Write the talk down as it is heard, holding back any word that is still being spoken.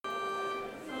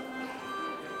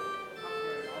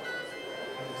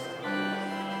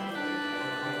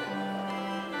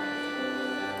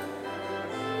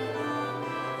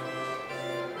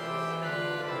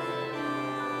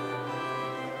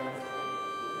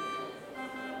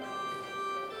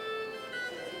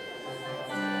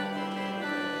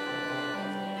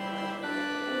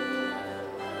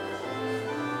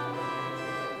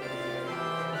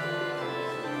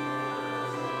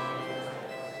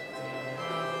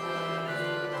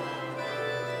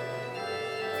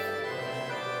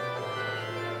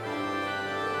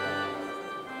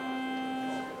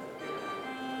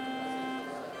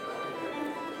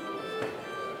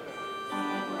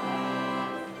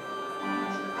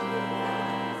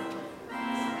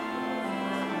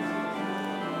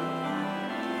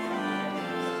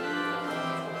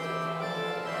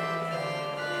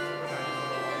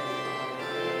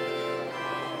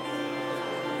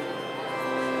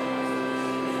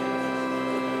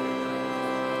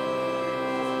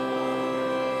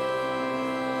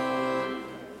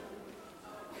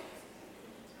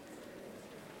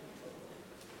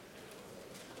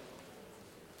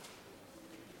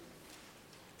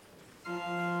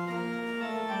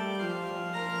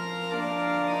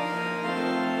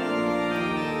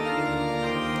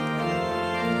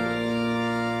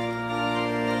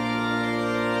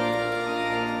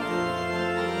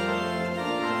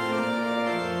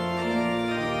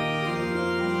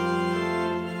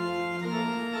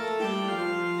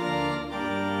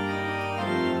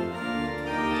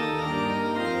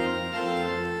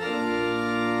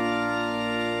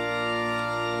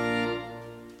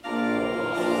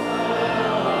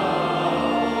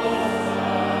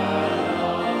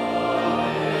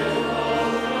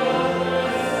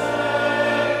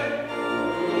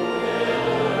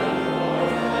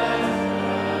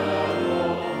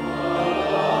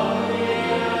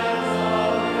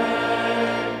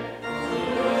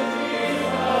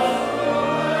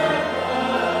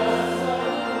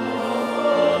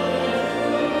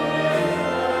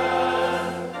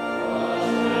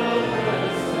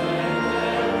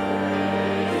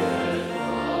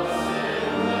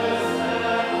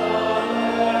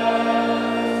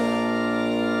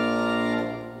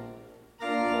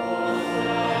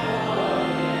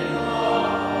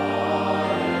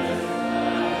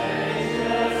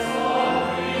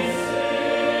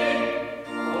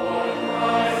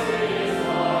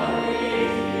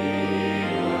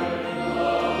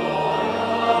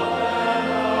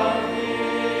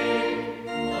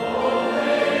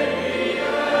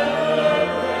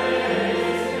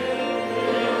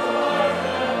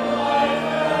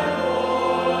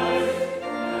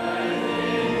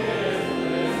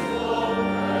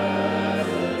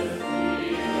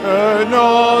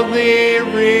loudly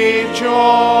rejoice.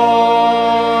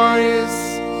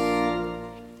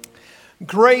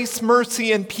 Grace,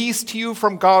 mercy, and peace to you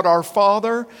from God our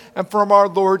Father and from our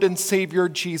Lord and Savior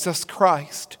Jesus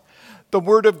Christ. The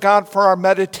word of God for our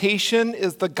meditation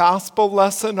is the gospel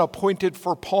lesson appointed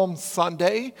for Palm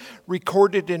Sunday,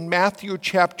 recorded in Matthew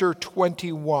chapter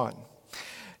 21.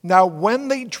 Now when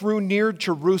they drew near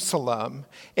Jerusalem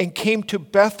and came to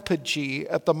Bethphage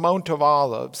at the Mount of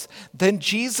Olives, then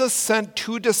Jesus sent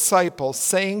 2 disciples,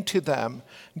 saying to them,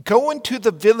 "Go into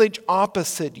the village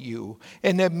opposite you,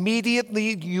 and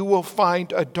immediately you will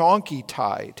find a donkey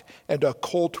tied and a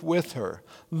colt with her.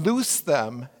 Loose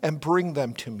them and bring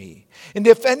them to me. And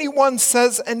if anyone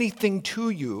says anything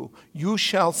to you, you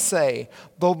shall say,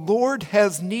 'The Lord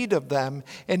has need of them,'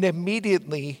 and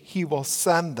immediately he will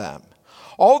send them."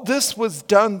 All this was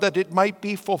done that it might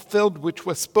be fulfilled which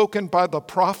was spoken by the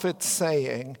prophet,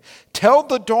 saying, "Tell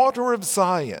the daughter of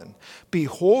Zion,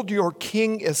 behold, your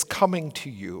king is coming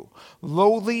to you,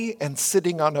 lowly and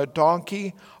sitting on a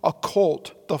donkey, a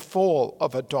colt, the foal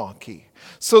of a donkey."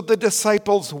 So the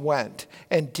disciples went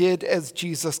and did as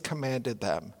Jesus commanded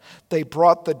them. They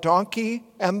brought the donkey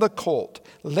and the colt,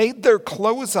 laid their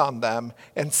clothes on them,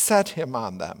 and set him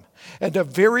on them. And a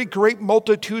very great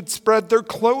multitude spread their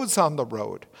clothes on the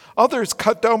road. Others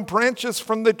cut down branches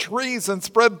from the trees and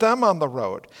spread them on the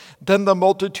road. Then the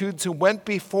multitudes who went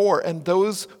before and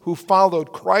those who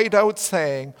followed cried out,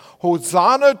 saying,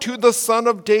 "Hosanna to the Son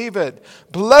of David!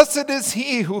 Blessed is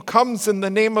he who comes in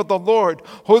the name of the Lord!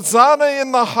 Hosanna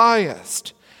in the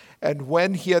highest!" And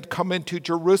when he had come into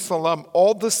Jerusalem,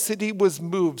 all the city was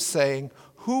moved, saying,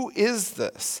 "Who is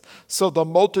this?" So the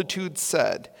multitude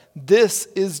said, "This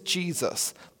is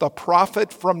Jesus, the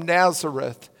prophet from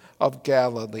Nazareth of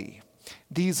Galilee."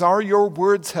 These are your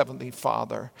words, Heavenly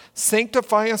Father.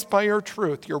 Sanctify us by your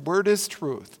truth. Your word is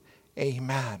truth.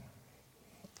 Amen.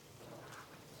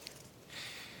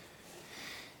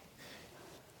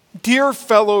 Dear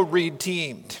fellow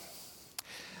redeemed,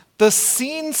 the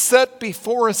scene set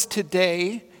before us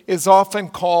today is often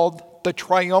called the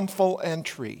triumphal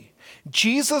entry.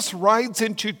 Jesus rides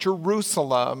into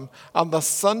Jerusalem on the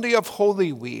Sunday of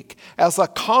Holy Week as a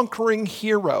conquering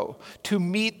hero to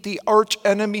meet the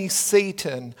archenemy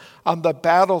Satan on the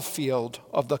battlefield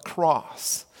of the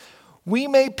cross. We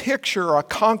may picture a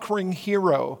conquering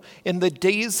hero in the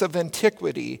days of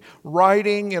antiquity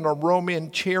riding in a Roman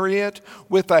chariot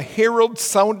with a herald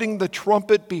sounding the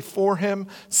trumpet before him,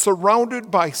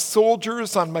 surrounded by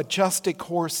soldiers on majestic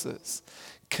horses.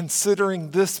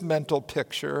 Considering this mental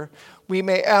picture, we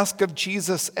may ask of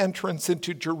Jesus' entrance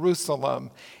into Jerusalem,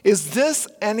 is this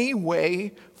any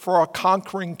way for a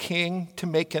conquering king to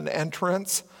make an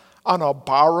entrance on a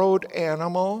borrowed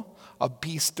animal, a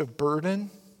beast of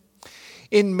burden?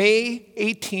 In May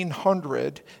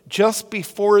 1800, just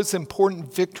before his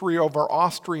important victory over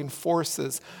Austrian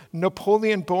forces,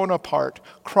 Napoleon Bonaparte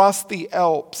crossed the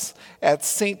Alps at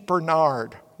St.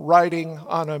 Bernard, riding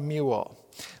on a mule.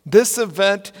 This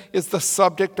event is the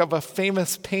subject of a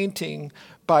famous painting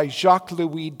by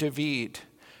Jacques-Louis David.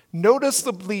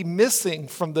 Noticeably missing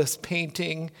from this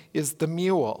painting is the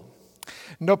mule.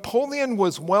 Napoleon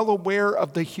was well aware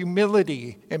of the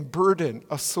humility and burden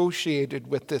associated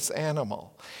with this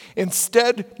animal.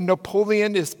 Instead,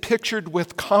 Napoleon is pictured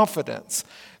with confidence,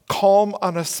 calm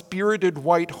on a spirited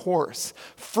white horse,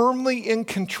 firmly in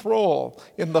control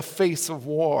in the face of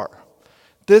war.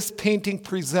 This painting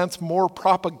presents more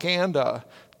propaganda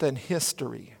than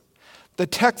history. The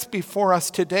text before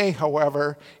us today,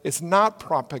 however, is not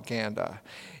propaganda.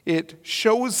 It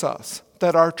shows us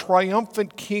that our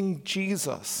triumphant King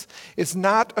Jesus is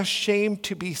not ashamed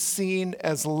to be seen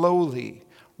as lowly,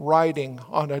 riding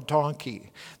on a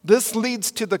donkey. This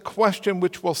leads to the question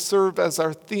which will serve as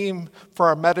our theme for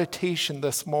our meditation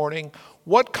this morning.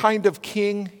 What kind of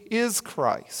king is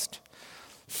Christ?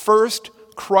 First,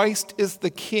 Christ is the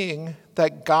king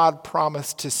that God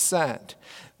promised to send.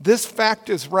 This fact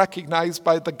is recognized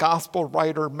by the gospel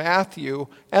writer Matthew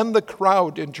and the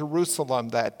crowd in Jerusalem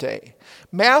that day.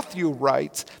 Matthew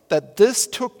writes that this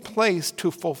took place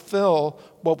to fulfill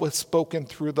what was spoken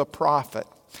through the prophet.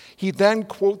 He then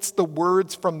quotes the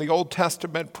words from the Old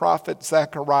Testament prophet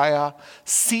Zechariah,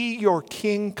 "See, your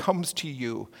king comes to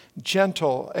you,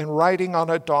 gentle and riding on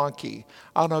a donkey,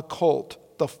 on a colt,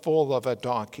 the foal of a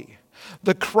donkey."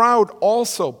 The crowd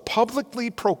also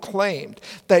publicly proclaimed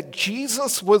that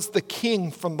Jesus was the king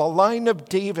from the line of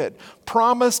David,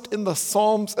 promised in the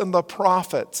Psalms and the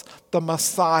prophets, the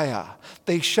Messiah.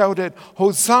 They shouted,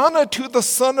 "Hosanna to the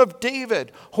Son of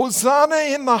David! Hosanna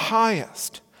in the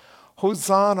highest!"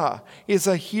 Hosanna is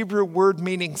a Hebrew word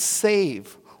meaning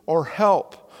save or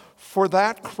help. for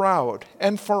that crowd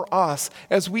and for us,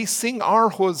 as we sing our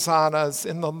hosannas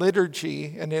in the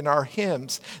liturgy and in our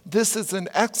hymns, this is an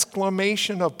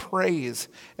exclamation of praise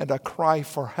and a cry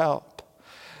for help.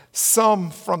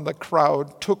 Some from the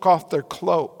crowd took off their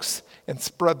cloaks and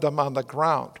spread them on the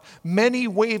ground. Many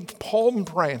waved palm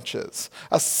branches,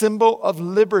 a symbol of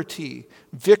liberty,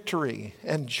 victory,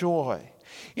 and joy.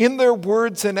 In their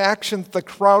words and actions, the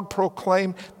crowd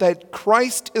proclaimed that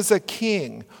Christ is a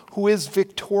king who is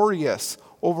victorious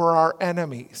over our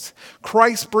enemies.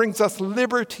 Christ brings us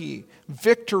liberty,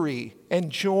 victory, and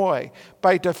joy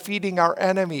by defeating our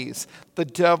enemies, the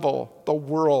devil, the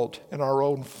world, and our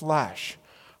own flesh.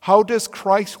 How does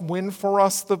Christ win for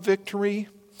us the victory?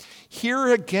 Here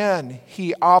again,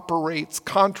 he operates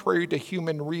contrary to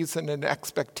human reason and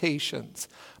expectations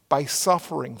by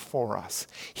suffering for us.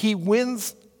 He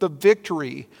wins the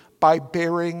victory by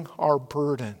bearing our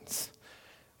burdens.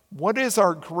 What is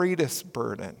our greatest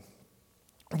burden?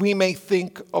 We may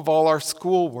think of all our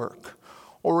schoolwork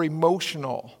or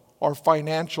emotional or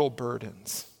financial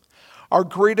burdens. Our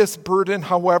greatest burden,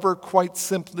 however, quite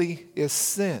simply is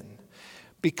sin.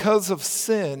 Because of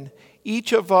sin,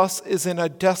 each of us is in a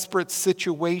desperate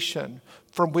situation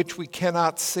from which we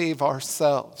cannot save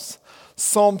ourselves.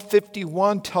 Psalm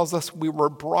 51 tells us we were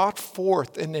brought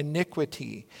forth in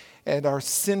iniquity and are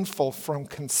sinful from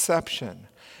conception.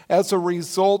 As a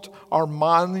result, our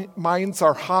minds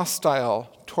are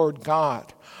hostile toward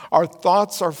God. Our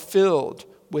thoughts are filled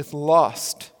with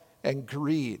lust and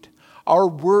greed. Our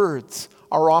words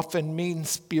are often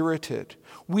mean-spirited.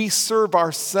 We serve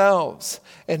ourselves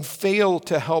and fail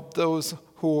to help those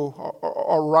who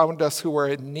are around us who are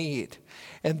in need.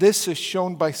 And this is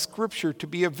shown by Scripture to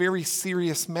be a very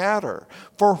serious matter.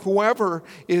 For whoever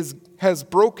has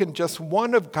broken just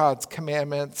one of God's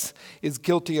commandments is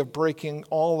guilty of breaking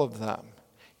all of them.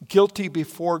 Guilty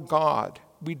before God,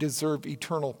 we deserve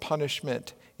eternal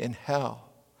punishment in hell.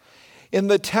 In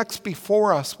the text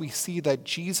before us, we see that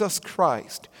Jesus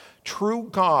Christ, true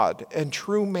God and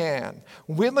true man,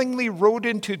 willingly rode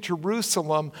into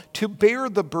Jerusalem to bear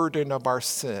the burden of our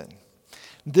sin.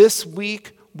 This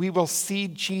week, we will see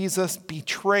Jesus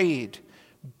betrayed,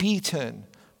 beaten,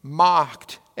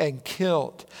 mocked, and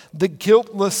killed. The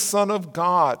guiltless Son of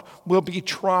God will be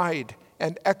tried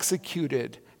and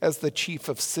executed as the chief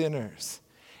of sinners.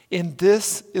 And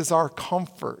this is our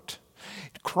comfort.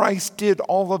 Christ did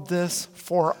all of this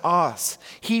for us.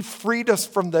 He freed us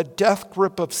from the death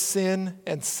grip of sin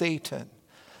and Satan.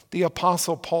 The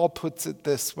Apostle Paul puts it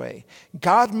this way: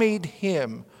 God made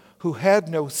him who had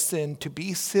no sin to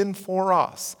be sin for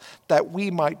us, that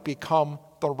we might become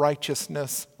the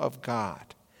righteousness of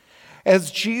God.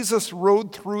 As Jesus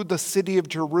rode through the city of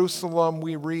Jerusalem,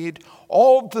 we read,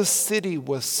 all the city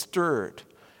was stirred.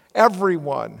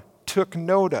 Everyone took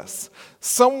notice.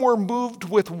 Some were moved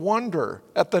with wonder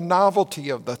at the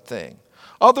novelty of the thing.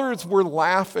 Others were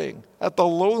laughing at the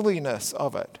lowliness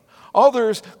of it.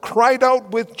 Others cried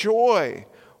out with joy,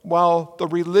 while the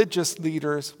religious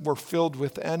leaders were filled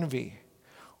with envy.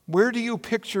 Where do you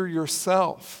picture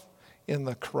yourself in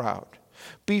the crowd?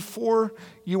 Before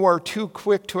you are too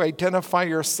quick to identify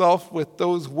yourself with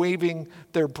those waving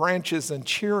their branches and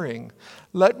cheering,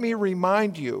 let me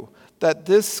remind you that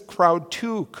this crowd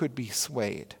too could be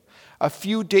swayed. A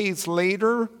few days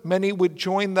later, many would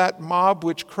join that mob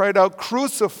which cried out,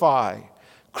 "Crucify!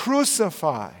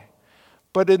 Crucify!"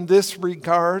 But in this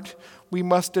regard, we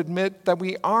must admit that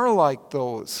we are like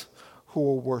those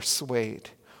who were swayed.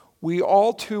 We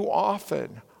all too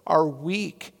often are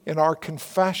weak in our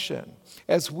confession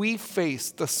as we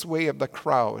face the sway of the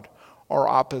crowd or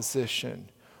opposition.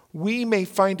 We may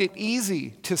find it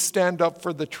easy to stand up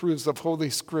for the truths of Holy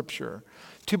Scripture,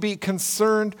 to be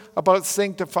concerned about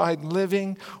sanctified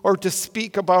living, or to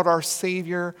speak about our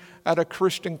Savior at a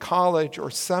Christian college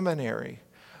or seminary.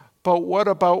 But what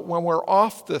about when we're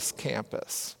off this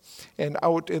campus and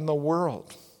out in the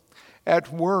world,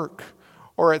 at work,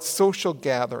 or at social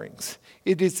gatherings?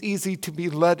 It is easy to be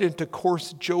led into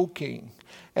coarse joking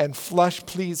and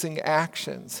flesh-pleasing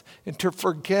actions, and to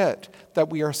forget that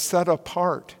we are set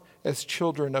apart as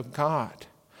children of God.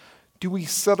 Do we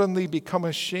suddenly become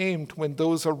ashamed when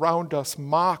those around us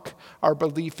mock our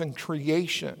belief in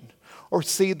creation, or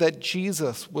say that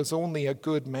Jesus was only a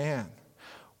good man?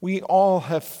 We all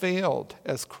have failed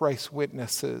as Christ's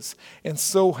witnesses, and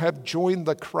so have joined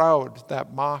the crowd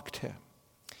that mocked him.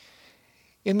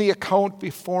 In the account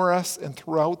before us and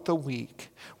throughout the week,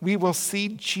 we will see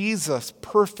Jesus'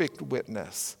 perfect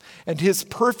witness and his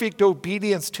perfect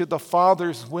obedience to the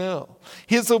Father's will,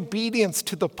 his obedience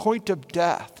to the point of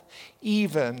death,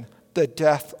 even the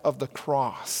death of the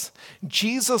cross.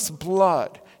 Jesus'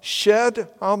 blood shed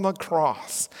on the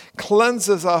cross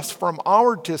cleanses us from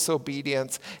our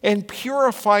disobedience and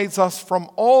purifies us from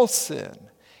all sin,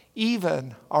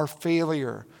 even our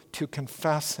failure to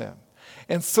confess him.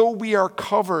 And so we are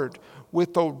covered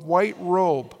with the white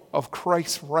robe of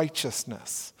Christ's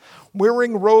righteousness.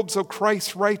 Wearing robes of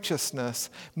Christ's righteousness,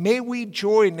 may we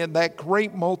join in that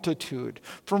great multitude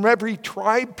from every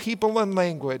tribe, people, and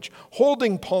language,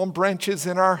 holding palm branches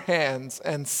in our hands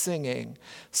and singing,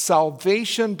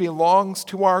 "Salvation belongs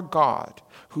to our God,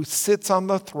 who sits on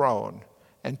the throne,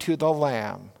 and to the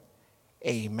Lamb.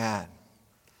 Amen."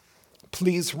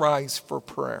 Please rise for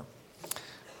prayer.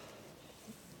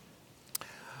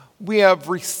 We have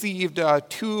received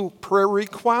 2 prayer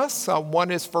requests.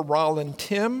 One is for Roland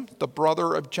Tim, the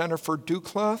brother of Jennifer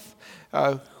Ducloth,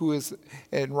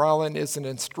 and Roland is an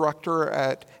instructor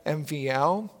at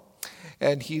MVL,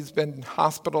 and he's been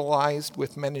hospitalized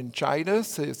with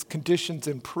meningitis. His condition's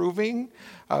improving,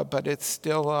 but it's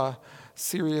still a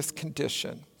serious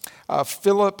condition.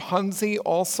 Philip Hunzy,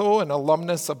 also an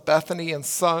alumnus of Bethany and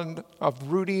son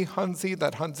of Rudy Hunzy,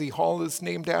 that Hunzy Hall is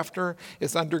named after,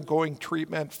 is undergoing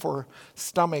treatment for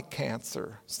stomach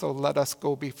cancer. So let us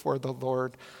go before the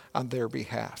Lord on their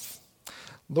behalf.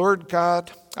 Lord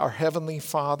God, our Heavenly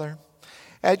Father,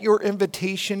 at your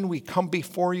invitation we come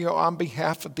before you on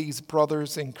behalf of these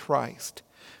brothers in Christ,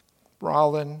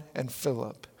 Roland and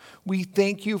Philip. We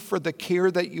thank you for the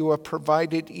care that you have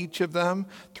provided each of them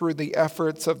through the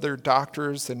efforts of their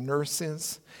doctors and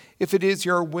nurses. If it is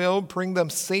your will, bring them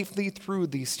safely through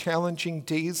these challenging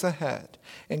days ahead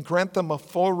and grant them a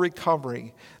full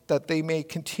recovery that they may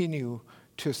continue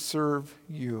to serve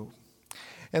you.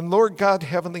 And Lord God,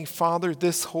 Heavenly Father,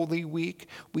 this Holy Week,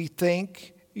 we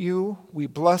thank you, we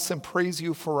bless and praise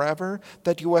you forever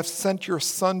that you have sent your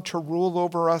Son to rule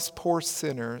over us poor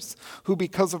sinners, who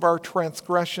because of our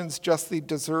transgressions justly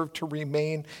deserve to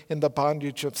remain in the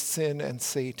bondage of sin and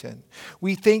Satan.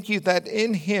 We thank you that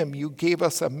in him you gave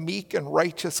us a meek and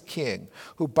righteous King,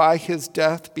 who by his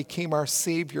death became our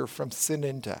Savior from sin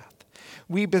and death.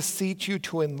 We beseech you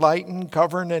to enlighten,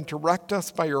 govern, and direct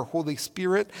us by your Holy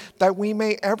Spirit, that we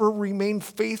may ever remain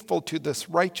faithful to this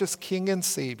righteous King and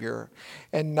Savior,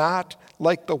 and not,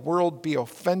 like the world, be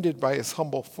offended by his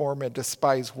humble form and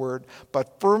despised word,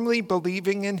 but firmly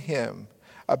believing in him,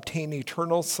 obtain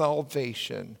eternal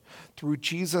salvation. Through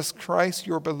Jesus Christ,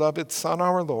 your beloved Son,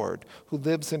 our Lord, who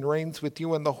lives and reigns with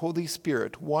you in the Holy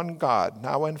Spirit, one God,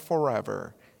 now and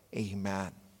forever.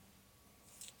 Amen.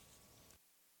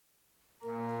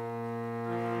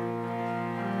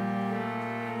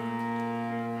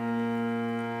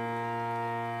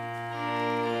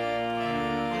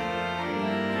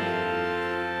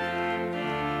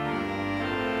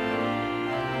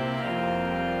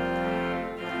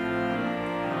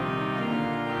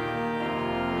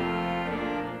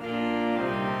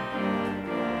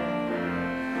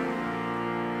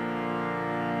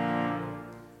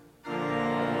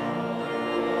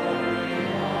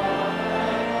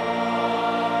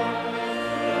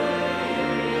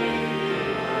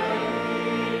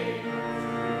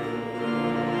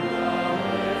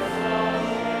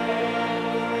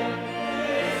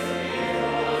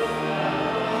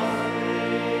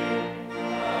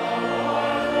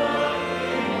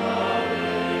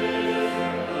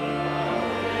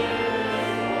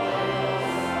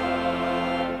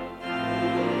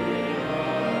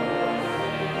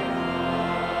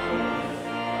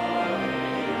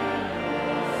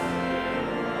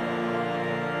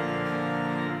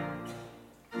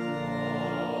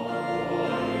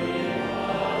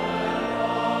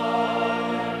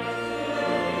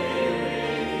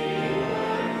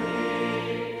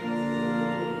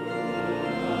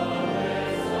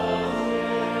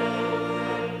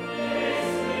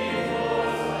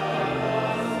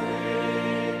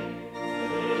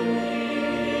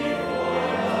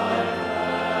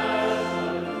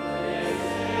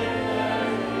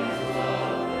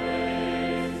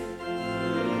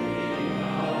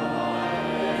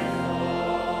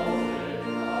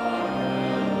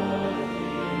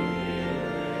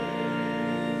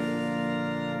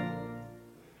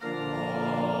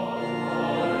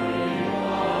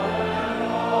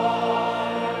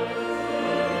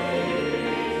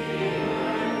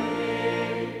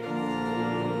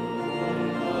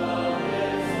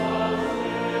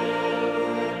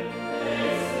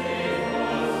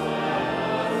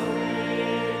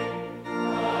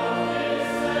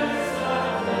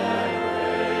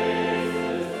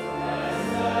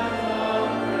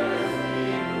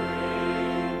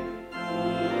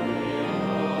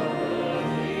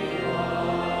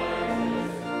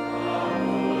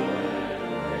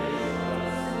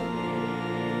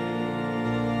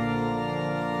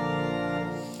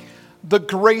 the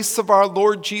grace of our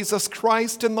Lord Jesus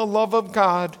Christ and the love of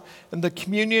God and the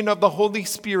communion of the Holy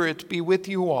Spirit be with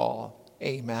you all.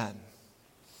 Amen.